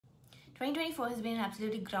2024 has been an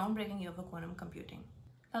absolutely groundbreaking year for quantum computing.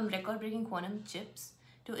 From record-breaking quantum chips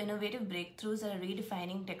to innovative breakthroughs that are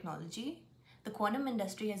redefining technology, the quantum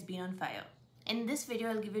industry has been on fire. In this video,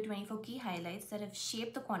 I'll give you 24 key highlights that have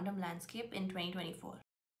shaped the quantum landscape in 2024.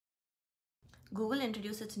 Google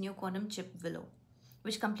introduced its new quantum chip Willow,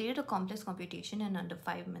 which completed a complex computation in under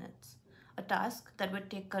 5 minutes, a task that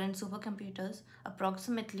would take current supercomputers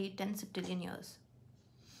approximately 10 septillion years.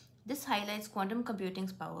 This highlights quantum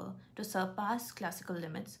computing's power to surpass classical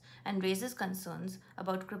limits and raises concerns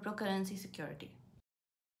about cryptocurrency security.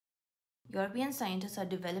 European scientists are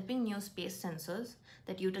developing new space sensors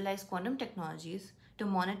that utilize quantum technologies to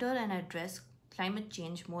monitor and address climate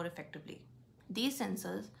change more effectively. These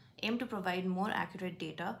sensors aim to provide more accurate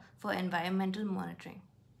data for environmental monitoring.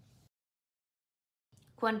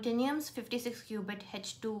 Quantinuum's 56-qubit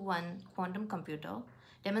H21 quantum computer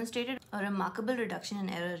demonstrated a remarkable reduction in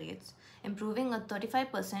error rates, improving a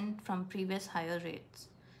 35% from previous higher rates.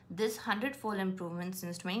 This 100-fold improvement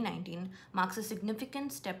since 2019 marks a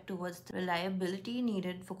significant step towards the reliability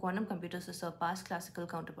needed for quantum computers to surpass classical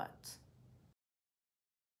counterparts.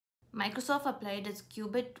 Microsoft applied its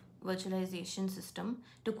qubit virtualization system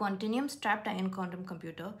to Quantinuum's trapped ion quantum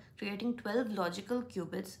computer, creating 12 logical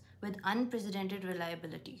qubits with unprecedented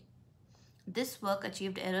reliability. This work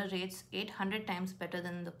achieved error rates 800 times better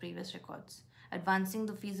than the previous records, advancing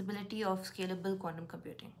the feasibility of scalable quantum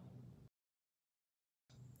computing.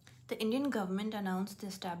 The Indian government announced the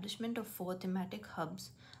establishment of 4 thematic hubs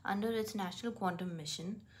under its National Quantum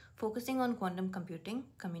Mission, focusing on quantum computing,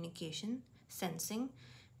 communication, sensing,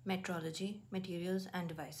 metrology, materials, and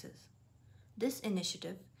devices. This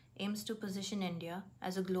initiative aims to position India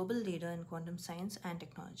as a global leader in quantum science and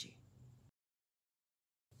technology.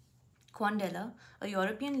 Quandela, a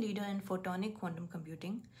European leader in photonic quantum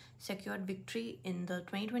computing, secured victory in the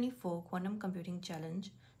 2024 Quantum Computing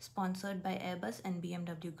Challenge sponsored by Airbus and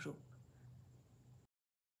BMW Group.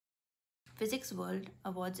 Physics World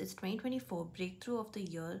awards its 2024 Breakthrough of the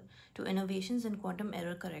Year to innovations in quantum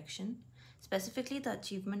error correction, specifically the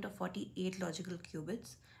achievement of 48 logical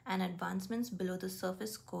qubits and advancements below the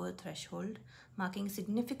surface core threshold, marking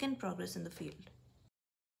significant progress in the field.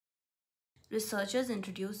 Researchers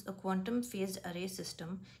introduced a quantum phased array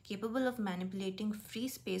system capable of manipulating free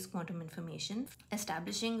space quantum information,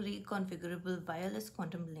 establishing reconfigurable wireless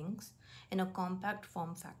quantum links in a compact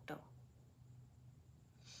form factor.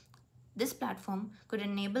 This platform could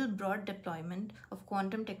enable broad deployment of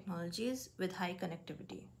quantum technologies with high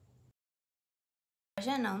connectivity.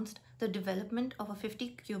 Russia announced the development of a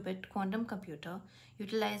 50-qubit quantum computer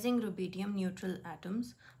utilizing rubidium-neutral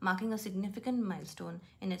atoms, marking a significant milestone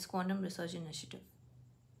in its quantum research initiative.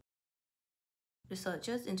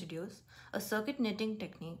 Researchers introduced a circuit knitting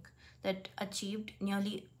technique that achieved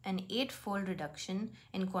nearly an 8-fold reduction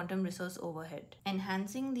in quantum resource overhead,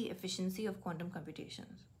 enhancing the efficiency of quantum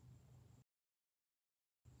computations.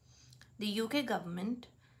 The UK government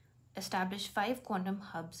established 5 quantum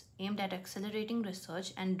hubs aimed at accelerating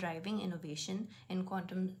research and driving innovation in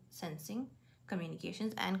quantum sensing,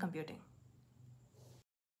 communications, and computing.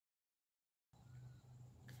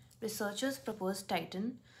 Researchers proposed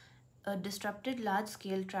Titan, a disrupted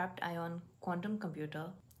large-scale trapped ion quantum computer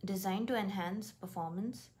designed to enhance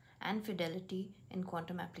performance and fidelity in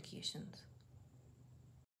quantum applications.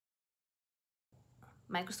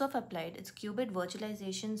 Microsoft applied its qubit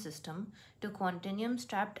virtualization system to Quantinuum's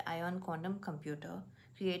trapped ion quantum computer,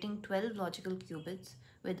 creating 12 logical qubits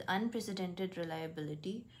with unprecedented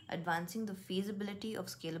reliability, advancing the feasibility of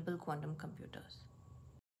scalable quantum computers.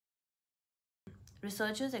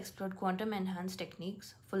 Researchers explored quantum-enhanced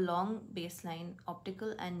techniques for long baseline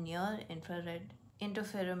optical and near-infrared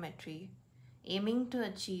interferometry, aiming to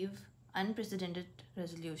achieve unprecedented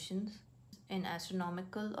resolutions in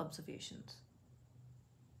astronomical observations.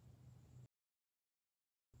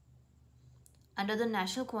 Under the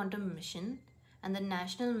National Quantum Mission and the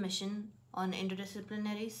National Mission on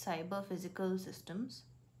Interdisciplinary Cyber-Physical Systems,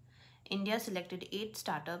 India selected 8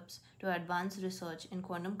 startups to advance research in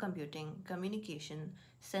quantum computing, communication,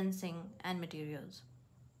 sensing, and materials.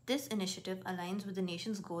 This initiative aligns with the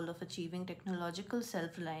nation's goal of achieving technological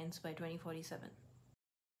self-reliance by 2047.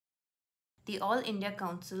 The All India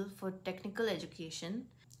Council for Technical Education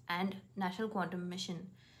and National Quantum Mission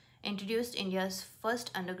introduced India's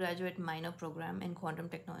first undergraduate minor program in quantum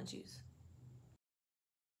technologies.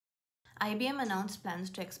 IBM announced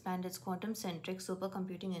plans to expand its quantum-centric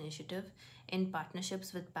supercomputing initiative in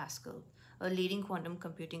partnerships with Pascal, a leading quantum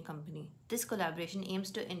computing company. This collaboration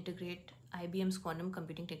aims to integrate IBM's quantum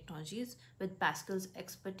computing technologies with Pascal's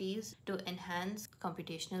expertise to enhance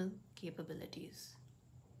computational capabilities.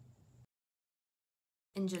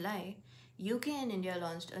 In July, UK and India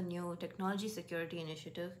launched a new technology security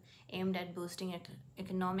initiative aimed at boosting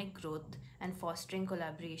economic growth and fostering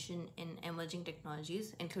collaboration in emerging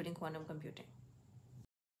technologies, including quantum computing.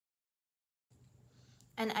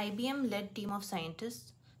 An IBM-led team of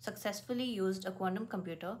scientists successfully used a quantum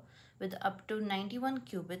computer with up to 91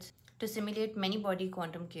 qubits to simulate many-body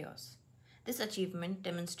quantum chaos. This achievement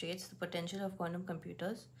demonstrates the potential of quantum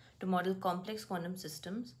computers to model complex quantum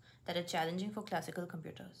systems that are challenging for classical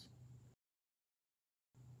computers.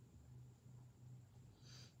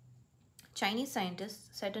 Chinese scientists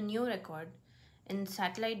set a new record in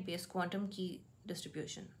satellite-based quantum key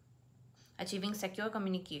distribution, achieving secure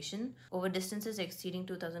communication over distances exceeding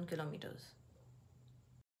 2,000 kilometers.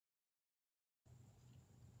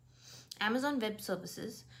 Amazon Web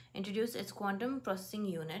Services introduced its quantum processing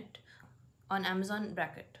unit on Amazon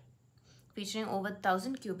Bracket, featuring over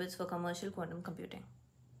 1,000 qubits for commercial quantum computing.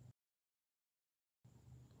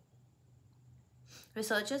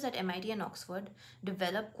 Researchers at MIT and Oxford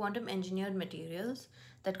developed quantum engineered materials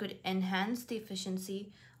that could enhance the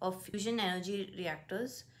efficiency of fusion energy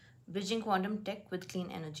reactors, bridging quantum tech with clean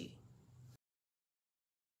energy.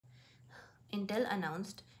 Intel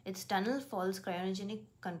announced its tunnel falls cryogenic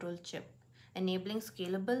control chip, enabling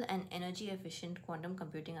scalable and energy efficient quantum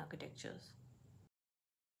computing architectures.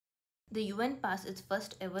 The UN passed its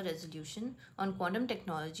first ever resolution on quantum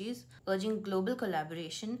technologies, urging global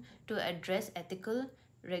collaboration to address ethical,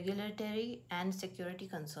 regulatory, and security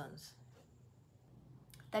concerns.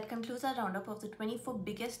 That concludes our roundup of the 24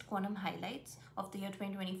 biggest quantum highlights of the year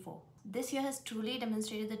 2024. This year has truly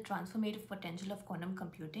demonstrated the transformative potential of quantum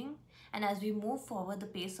computing, and as we move forward, the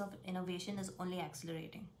pace of innovation is only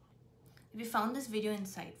accelerating. If you found this video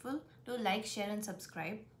insightful, do like, share, and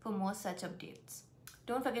subscribe for more such updates.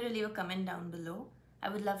 Don't forget to leave a comment down below. I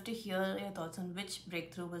would love to hear your thoughts on which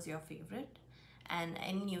breakthrough was your favorite and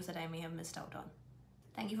any news that I may have missed out on.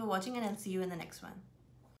 Thank you for watching, and I'll see you in the next one.